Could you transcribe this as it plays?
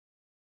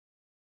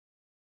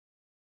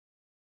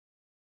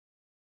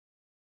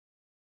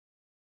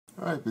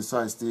Alright,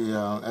 besides the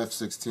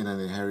F-16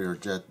 and the Harrier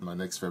jet, my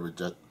next favorite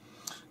jet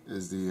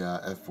is the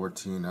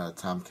F-14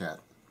 Tomcat.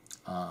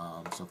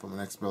 So for my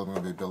next build, I'm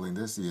going to be building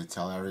this, the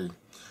Italeri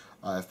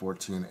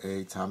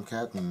F-14A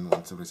Tomcat in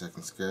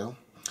 1/72 scale.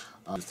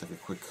 I'll just take a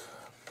quick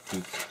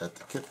peek at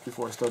the kit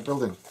before I start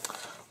building.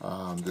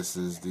 This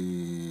is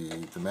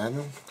the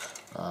manual,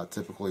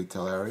 typical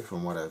Italeri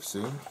from what I've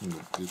seen in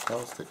the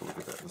decals. Take a look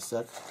at that in a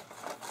sec.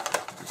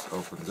 It just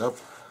opens up.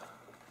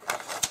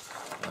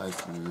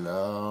 Nice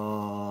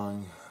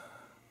long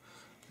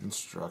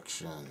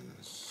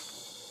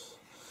instructions.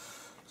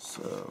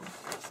 So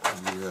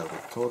you have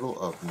a total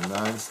of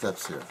 9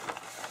 steps here.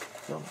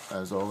 So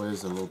as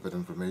always, a little bit of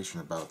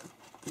information about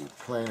the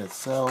plane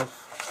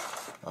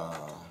itself,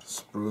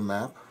 sprue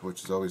map,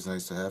 which is always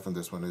nice to have, and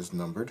this one is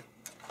numbered.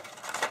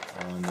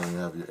 And then you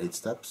have your 8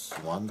 steps.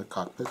 1, the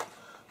cockpit.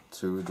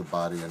 2, the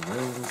body and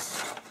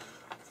wings.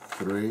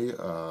 3,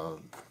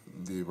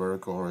 the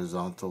vertical,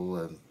 horizontal,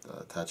 and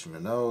attaching the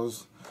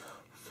nose.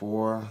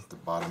 4, the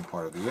bottom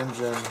part of the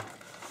engine.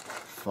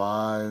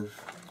 5,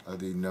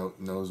 the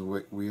nose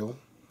wheel.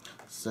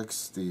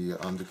 6, the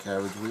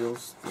undercarriage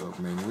wheels,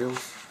 the main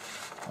wheels.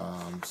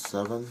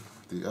 7,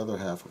 the other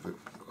half of the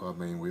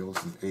main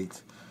wheels. And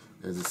 8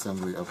 is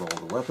assembly of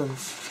all the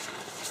weapons.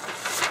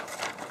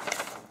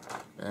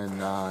 And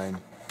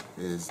 9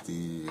 is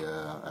the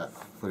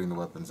putting the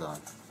weapons on.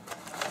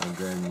 And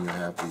then you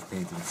have the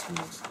painting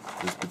schemes.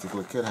 This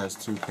particular kit has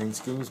 2 paint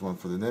schemes, one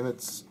for the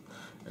Nimitz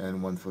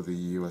and one for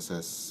the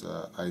USS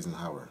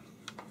Eisenhower.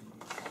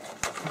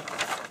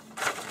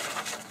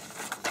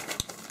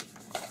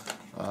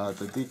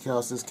 The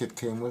decals this kit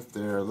came with,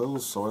 they're a little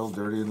soiled,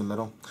 dirty in the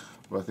middle,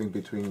 but I think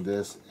between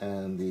this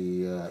and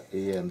the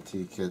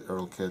AMT kit,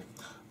 Earl kit,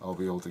 I'll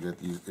be able to get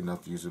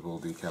enough usable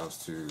decals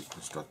to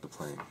construct the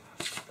plane.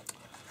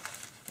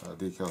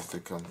 Decals, they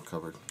come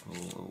covered with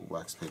a little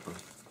wax paper.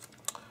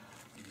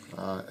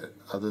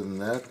 Other than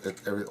that,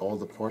 all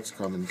the parts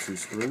come in 2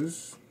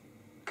 sprues.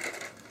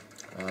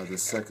 The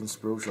second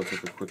sprue, which I'll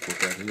take a quick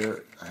look at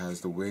here,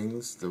 has the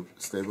wings, the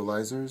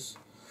stabilizers,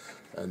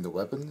 and the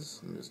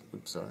weapons.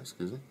 Oops, sorry,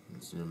 excuse me.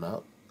 Let's zoom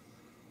out.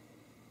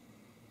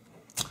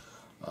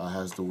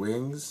 Has the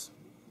wings,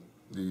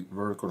 the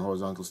vertical and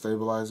horizontal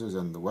stabilizers,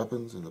 and the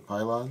weapons, and the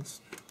pylons,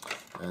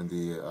 and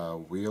the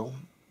wheel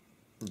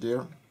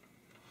gear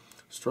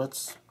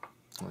struts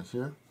right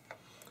here,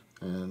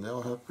 and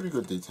they'll have pretty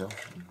good detail.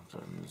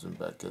 Sorry, I'm going to zoom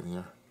back in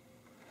here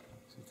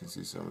so you can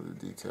see some of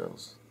the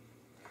details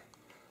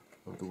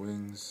of the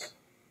wings,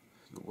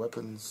 the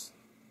weapons,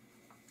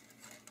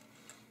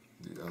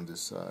 the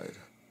underside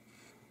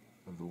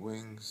of the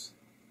wings,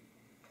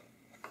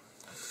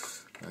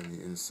 and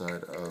the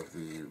inside of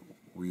the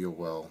wheel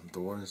well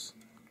doors,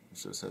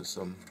 which just has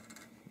some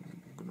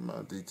good amount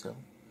of detail.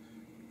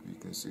 You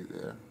can see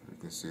there, you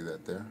can see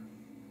that there.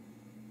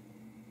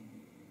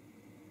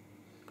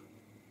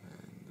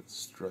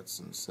 Struts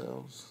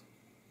themselves,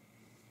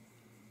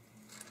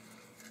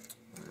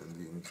 and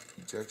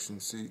the ejection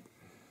seat,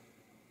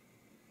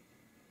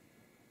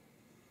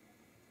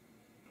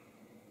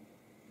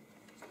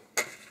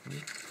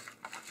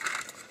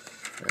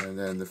 and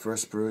then the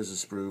first sprue is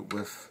a sprue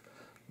with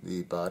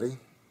the body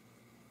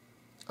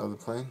of the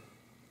plane.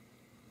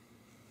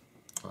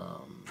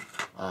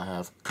 I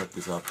have cut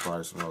these out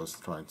prior when I was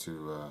trying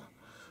to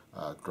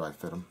dry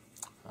fit them,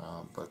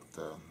 but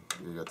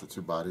you got the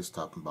 2 bodies,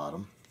 top and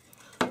bottom.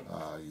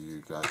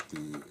 You got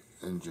the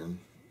engine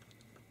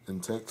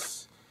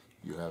intakes,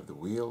 you have the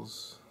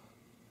wheels,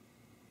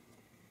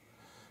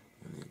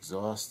 and the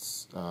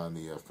exhausts,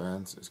 the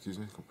fans,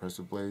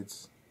 compressor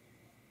blades.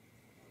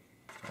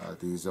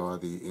 These are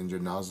the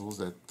engine nozzles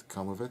that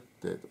come with it,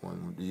 that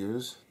one would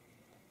use.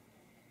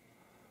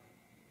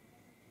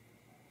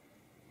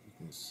 You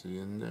can see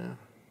in there.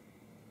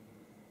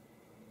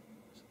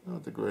 It's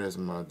not the greatest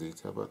amount of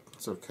detail, but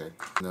it's okay.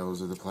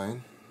 Nose of the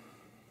plane.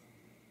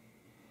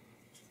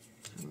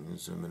 Let me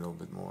zoom in a little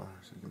bit more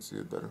so you can see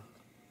it better.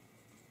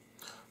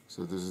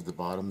 So this is the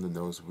bottom, the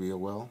nose wheel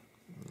well.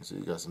 So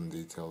you got some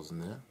details in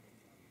there.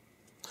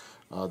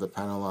 The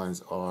panel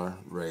lines are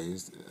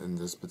raised in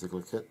this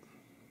particular kit.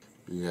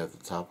 You have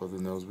the top of the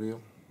nose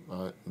wheel,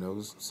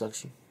 nose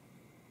section.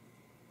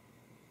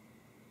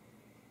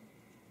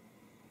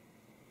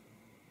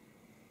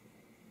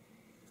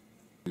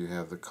 You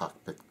have the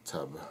cockpit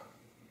tub.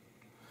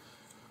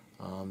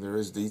 There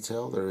is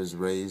detail, there is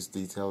raised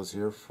details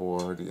here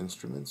for the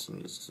instruments. Let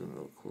me just zoom a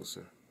little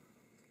closer.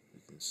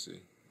 You can see,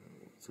 a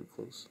little too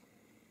close.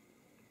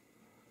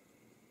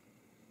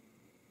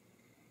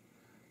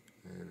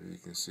 And you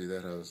can see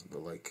that how the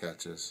light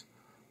catches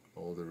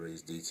all the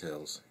raised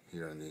details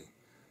here on the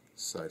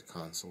side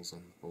consoles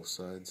on both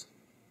sides.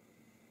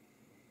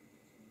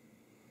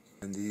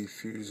 And the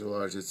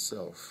fuselage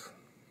itself.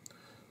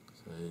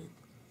 So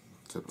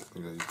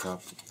typically you got your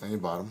top and your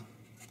bottom.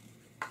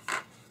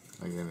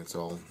 Again, it's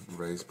all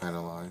raised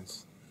panel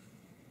lines.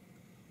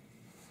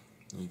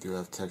 You do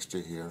have texture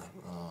here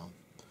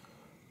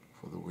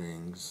for the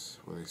wings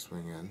where they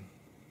swing in.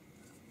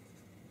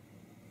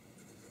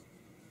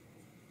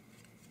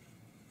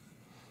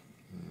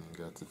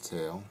 got the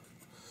tail.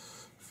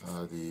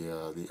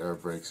 The air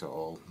brakes are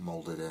all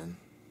molded in,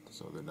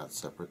 so they're not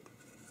separate.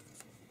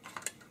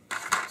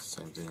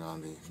 Same thing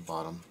on the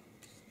bottom.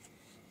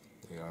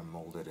 They are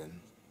molded in.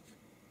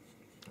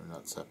 They're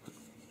not separate.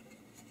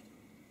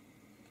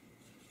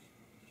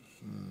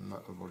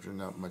 Unfortunately,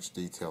 not much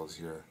details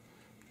here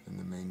in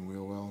the main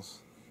wheel wells.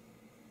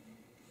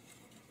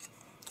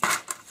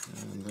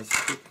 And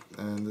that's it.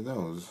 And the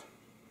nose.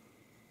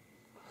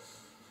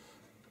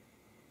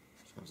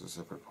 That's a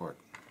separate part.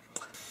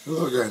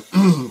 Hello again.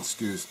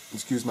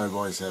 excuse my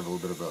voice. I have a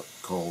little bit of a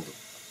cold.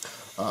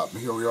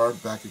 Here we are,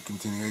 back in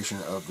continuation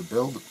of the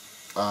build.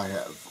 I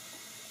have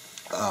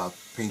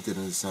painted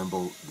and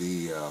assembled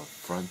the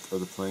front of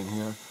the plane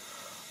here.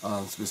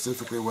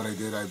 Specifically what I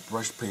did, I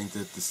brush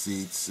painted the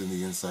seats and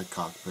the inside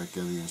cockpit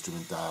and the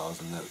instrument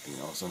dials and everything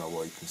else. I don't know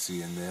what you can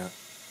see in there.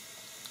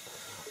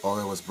 All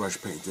that was brush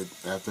painted.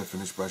 After I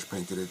finished brush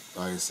painted it,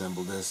 I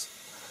assembled this.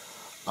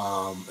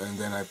 And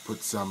then I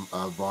put some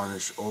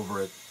varnish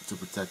over it to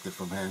protect it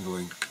from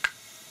handling.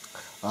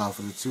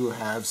 For the two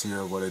halves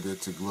here, what I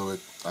did to glue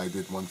it, I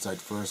did one side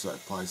first. I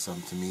applied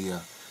some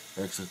Tamiya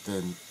extra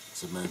thin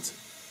cement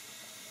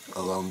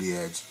along the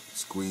edge,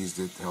 squeezed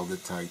it, held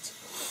it tight,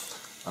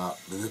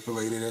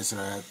 manipulated it so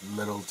I had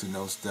little to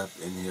no step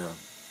in here.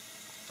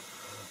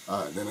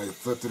 Then I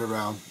flipped it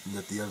around and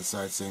did the other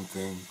side, same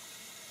thing.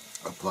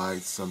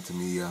 Applied some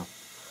Tamiya,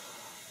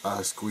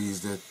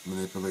 squeezed it,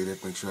 manipulated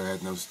it, make sure I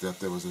had no step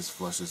that was as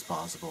flush as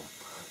possible.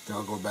 Then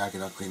I'll go back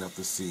and I'll clean up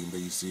the seam that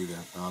you see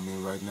there. I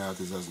mean, right now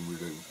this doesn't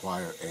really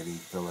require any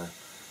filler,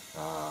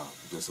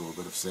 just a little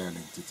bit of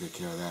sanding to take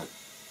care of that.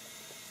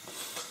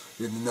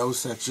 In the nose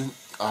section,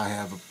 I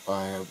have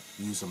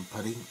used some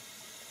putty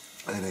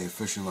and a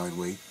fishing line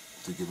weight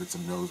to give it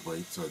some nose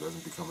weight so it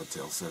doesn't become a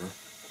tail setter.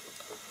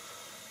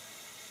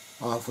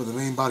 For the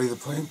main body of the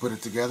plane, put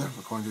it together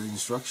according to the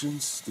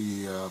instructions.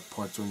 The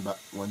parts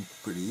went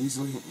pretty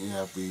easily. You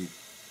have the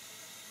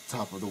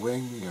top of the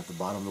wing, you have the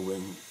bottom of the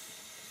wing,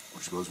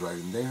 which goes right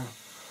in there.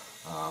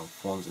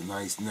 Forms a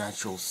nice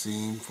natural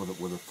seam for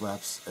where the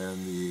flaps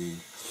and the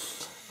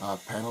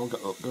panel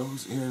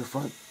goes here in the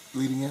front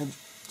leading edge,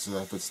 so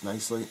that fits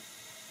nicely.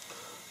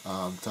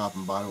 Top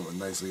and bottom went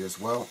nicely as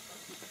well.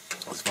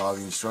 Let's follow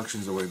the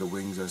instructions. The way the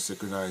wings are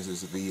synchronized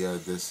is via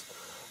this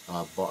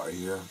bar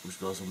here, which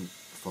goes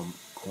from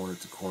corner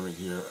to corner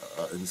here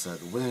inside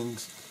the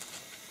wings,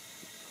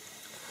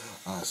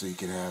 so you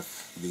can have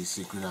the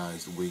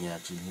synchronized wing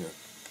action here.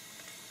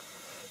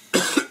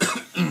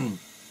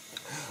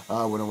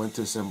 When I went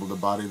to assemble the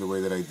body, the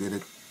way that I did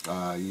it,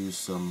 I used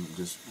some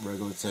just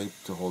regular tape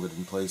to hold it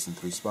in place in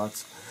 3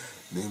 spots,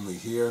 namely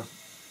here,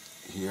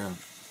 here,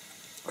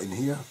 and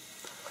here.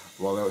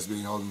 While that was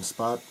being held in the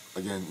spot,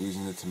 again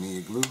using the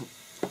Tamiya glue,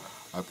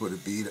 I put a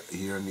bead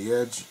here on the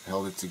edge,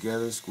 held it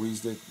together,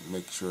 squeezed it,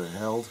 make sure it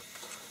held,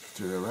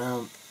 turn it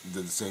around,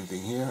 did the same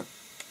thing here,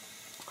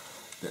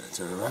 then I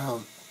turn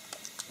around,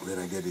 then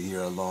I did it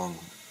here along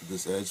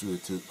this edge where the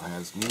 2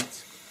 halves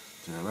meet,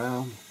 turn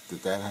around,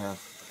 did that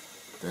half,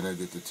 then I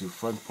did the 2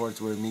 front parts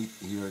where they meet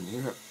here and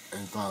here,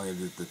 and finally I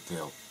did the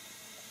tail.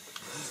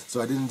 So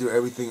I didn't do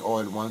everything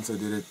all at once. I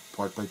did it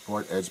part by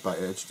part, edge by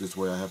edge, just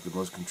where I have the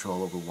most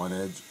control over one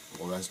edge.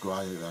 Well, that's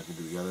dry, I can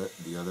do the other,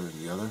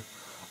 and the other.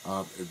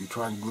 If you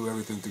try and glue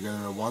everything together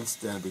at once,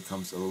 then it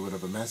becomes a little bit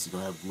of a mess. You're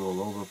going to have glue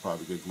all over,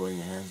 probably get glue in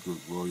your hands,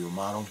 glue your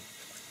model,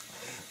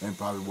 and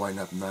probably wind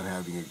up not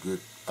having a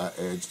good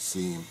edge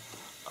seam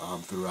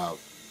throughout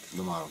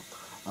the model.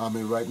 I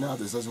mean, right now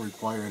this doesn't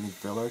require any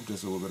filler,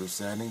 just a little bit of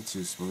sanding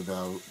to smooth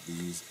out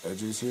these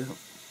edges here,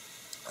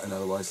 and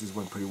otherwise this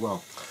went pretty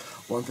well.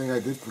 One thing I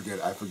did forget,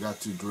 I forgot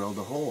to drill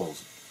the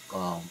holes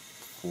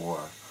for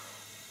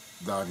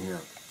down here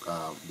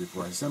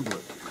before I assemble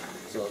it.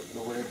 So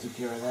the way I took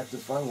care of that to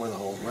find where the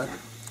holes went,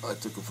 I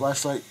took a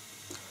flashlight,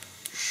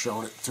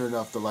 turned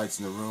off the lights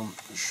in the room,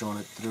 shone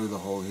it through the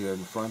hole here in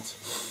the front.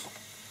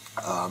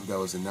 That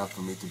was enough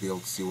for me to be able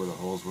to see where the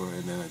holes were,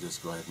 and then I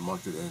just go ahead and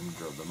marked it in and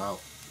drilled them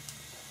out.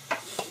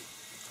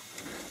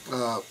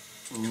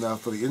 Now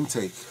for the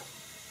intake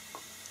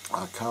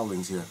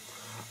cowlings here,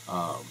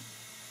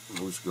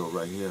 which go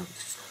right here.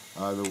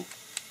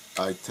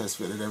 I test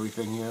fitted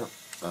everything here.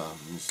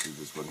 Let me see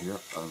this one here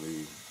on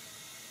the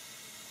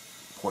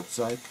port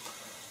side.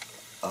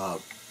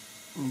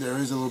 There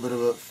is a little bit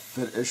of a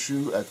fit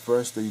issue at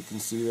first that you can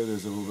see there.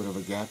 There's a little bit of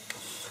a gap,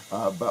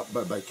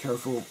 but by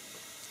careful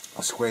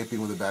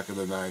scraping with the back of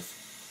the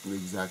knife, the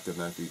X-Acto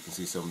knife, you can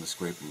see some of the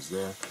scrapings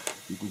there.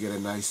 You can get a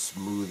nice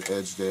smooth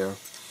edge there,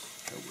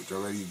 which I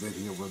already did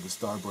here with the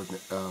starboard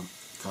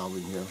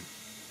cowling here.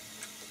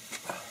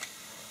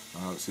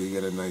 So you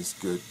get a nice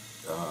good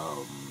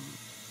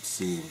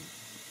seam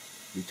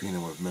between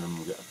them with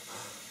minimum gap.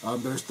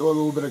 There's still a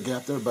little bit of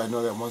gap there, but I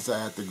know that once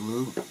I add the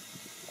glue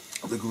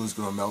is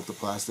going to melt the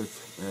plastic,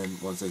 and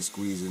once I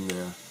squeeze in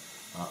there,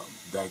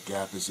 that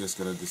gap is just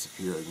going to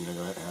disappear. You're not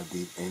going to have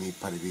any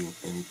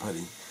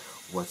putty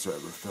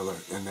whatsoever filler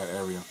in that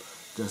area.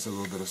 Just a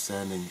little bit of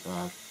sanding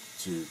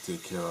to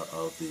take care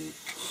of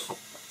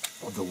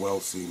the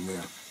weld seam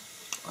there.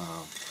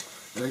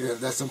 And again,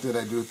 that's something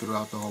that I do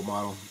throughout the whole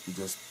model. You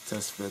just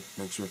test fit,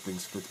 make sure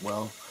things fit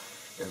well.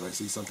 If I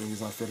see something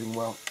is not fitting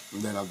well,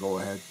 then I'll go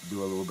ahead,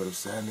 do a little bit of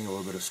sanding, a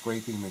little bit of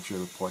scraping, make sure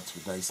the parts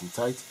fit nice and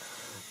tight.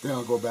 Then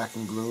I'll go back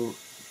and glue.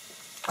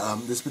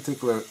 This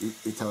particular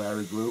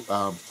Italeri glue,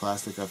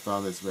 plastic, I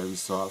found it's very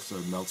soft, so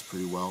it melts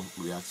pretty well,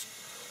 reacts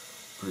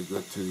pretty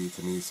good to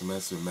the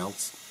cement, so it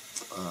melts,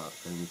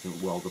 and you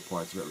can weld the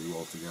parts very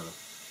well together.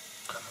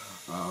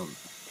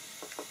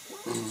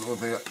 One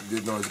thing I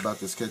did notice about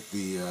this kit,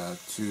 the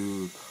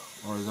two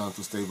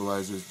horizontal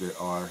stabilizers, there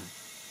are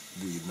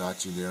the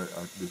notch in there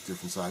are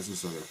different sizes,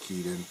 so they're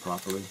keyed in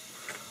properly.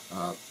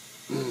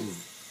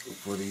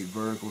 For the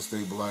vertical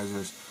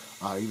stabilizers,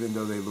 even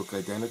though they look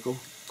identical,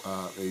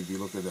 if you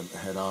look at them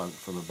head on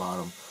from the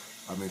bottom,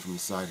 I mean from the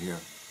side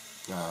here,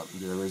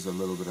 there is a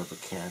little bit of a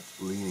cant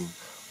leaning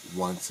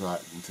one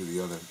side into the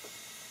other,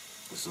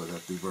 so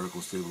that the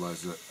vertical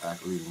stabilizer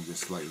act leaning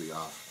just slightly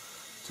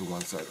off to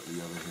one side or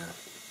the other here,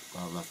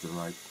 left and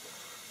right.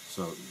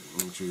 So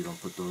make sure you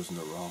don't put those in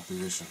the wrong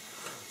position.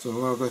 So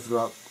we're going to go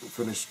throughout,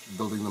 finish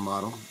building the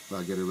model,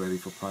 get it ready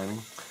for priming.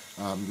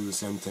 Do the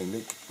same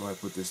technique when I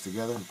put this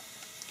together.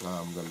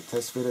 I'm going to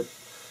test fit it,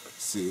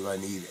 see if I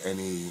need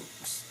any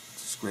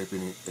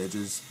scraping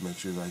edges, make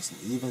sure nice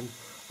and even.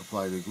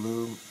 Apply the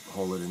glue,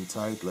 hold it in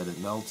tight, let it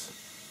melt,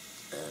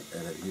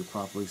 and adhere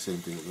properly. Same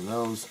thing with the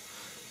nose,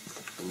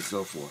 and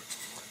so forth.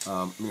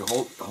 I mean,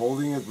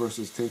 holding it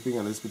versus taping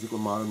on this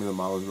particular model, I mean, the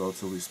model is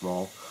relatively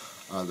small.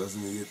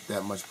 Doesn't need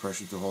that much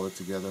pressure to hold it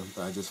together.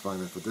 I just find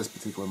that for this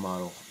particular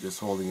model, just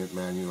holding it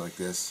manually like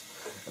this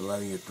and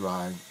letting it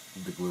dry,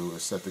 the glue, or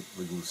set the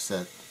glue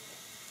set,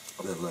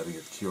 and then letting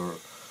it cure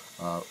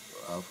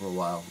for a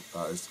while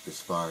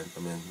is fine.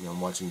 I mean, you know,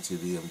 I'm watching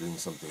TV, I'm doing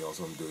something else,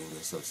 I'm doing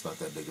this, so it's not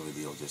that big of a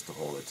deal just to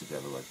hold it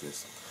together like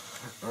this.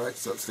 Alright,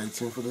 so stay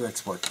tuned for the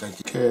next part. Thank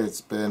you. Okay,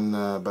 it's been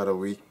about a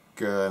week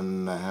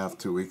and a half,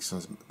 2 weeks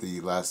since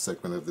the last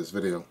segment of this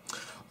video.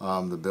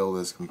 The build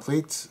is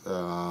complete,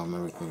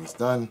 everything's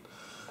done.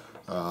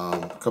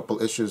 A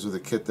couple issues with the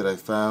kit that I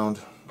found.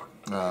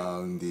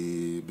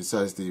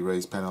 Besides the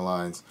raised panel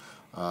lines,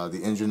 the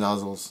engine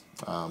nozzles,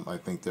 I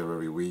think they're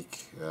very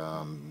weak.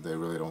 They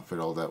really don't fit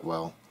all that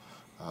well.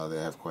 They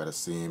have quite a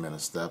seam and a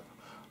step.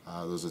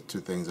 Those are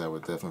two things I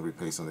would definitely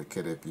replace on the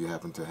kit if you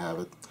happen to have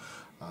it.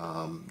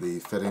 The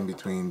fitting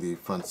between the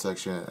front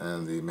section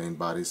and the main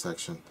body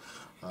section,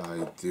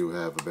 you do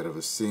have a bit of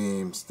a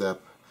seam,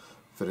 step,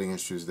 fitting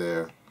issues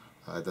there.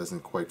 It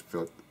doesn't quite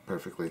fit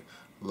perfectly.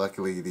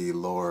 Luckily, the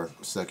lower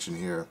section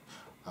here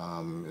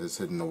is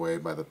hidden away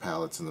by the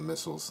pallets and the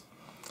missiles,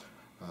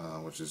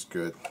 which is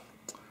good.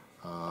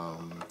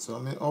 So I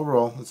mean,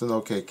 overall, it's an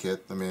okay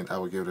kit. I mean, I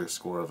would give it a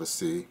score of a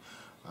C.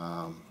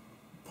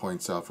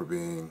 Points out for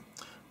being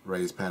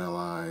raised panel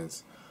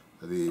lines,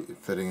 the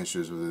fitting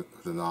issues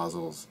with the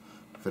nozzles,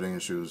 fitting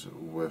issues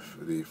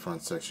with the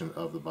front section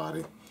of the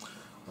body.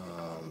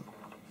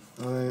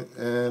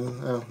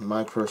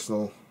 My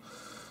personal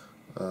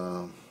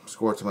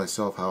score to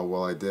myself, how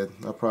well I did,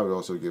 I'll probably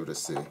also give it a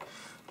C.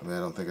 I mean, I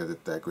don't think I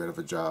did that great of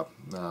a job.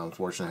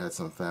 Unfortunately, I had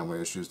some family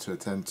issues to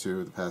attend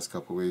to the past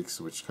couple weeks,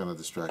 which kind of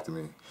distracted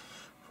me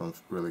from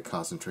really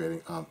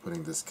concentrating on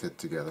putting this kit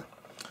together.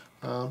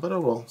 But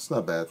overall, it's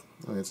not bad.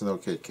 I mean, it's an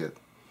okay kit.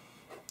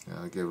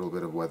 I gave it a little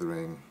bit of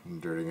weathering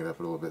and dirtying it up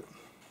a little bit.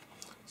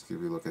 Let's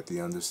give you a look at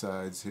the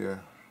undersides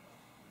here.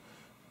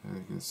 And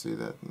you can see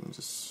that, and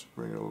just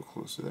bring it a little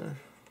closer there.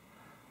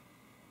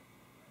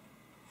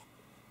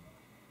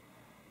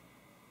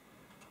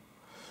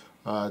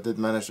 I did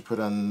manage to put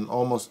on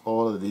almost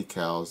all of the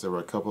decals. There were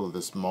a couple of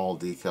the small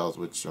decals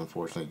which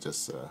unfortunately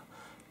just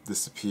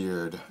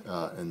disappeared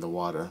in the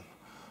water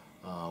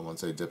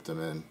once I dipped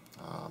them in.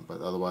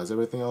 But otherwise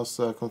everything else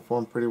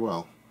conformed pretty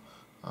well.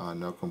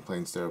 No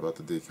complaints there about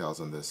the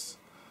decals on this.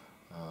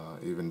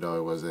 Even though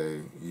it was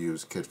a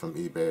used kit from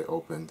eBay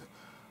opened.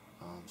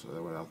 So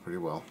that went out pretty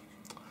well.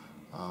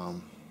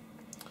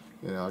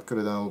 You know, I could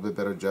have done a little bit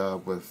better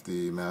job with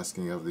the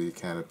masking of the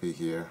canopy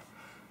here.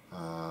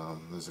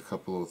 There's a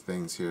couple of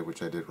things here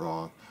which I did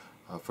wrong.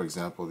 For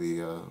example,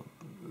 the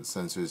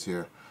sensors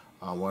here,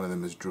 one of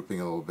them is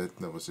drooping a little bit.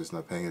 I was just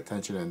not paying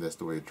attention, and that's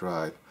the way it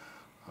dried.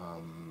 I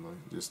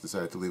just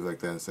decided to leave it like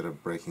that instead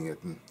of breaking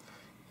it and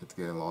it's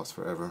getting lost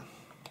forever.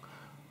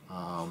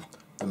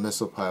 The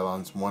missile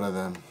pylons, one of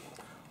them,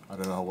 I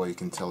don't know what you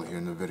can tell here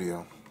in the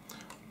video,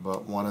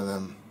 but one of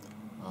them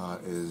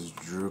is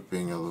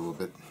drooping a little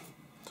bit.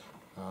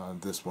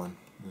 This one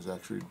is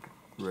actually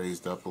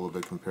raised up a little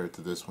bit compared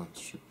to this one.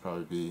 Should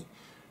probably be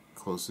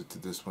closer to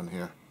this one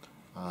here.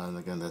 And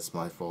again, that's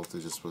my fault. I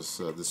just was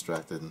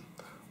distracted and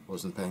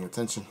wasn't paying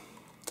attention.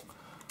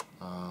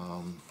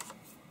 But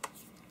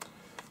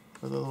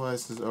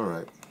otherwise, it's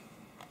alright.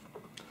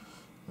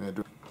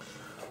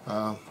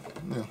 Yeah,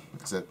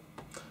 that's it.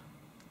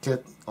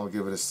 Kit, I'll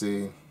give it a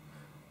C.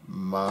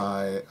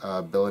 My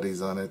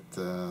abilities on it,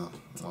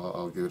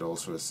 I'll give it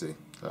also a C.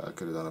 I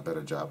could have done a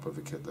better job with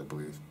the kit, I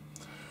believe.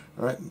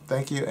 Alright,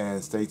 thank you,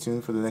 and stay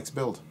tuned for the next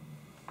build.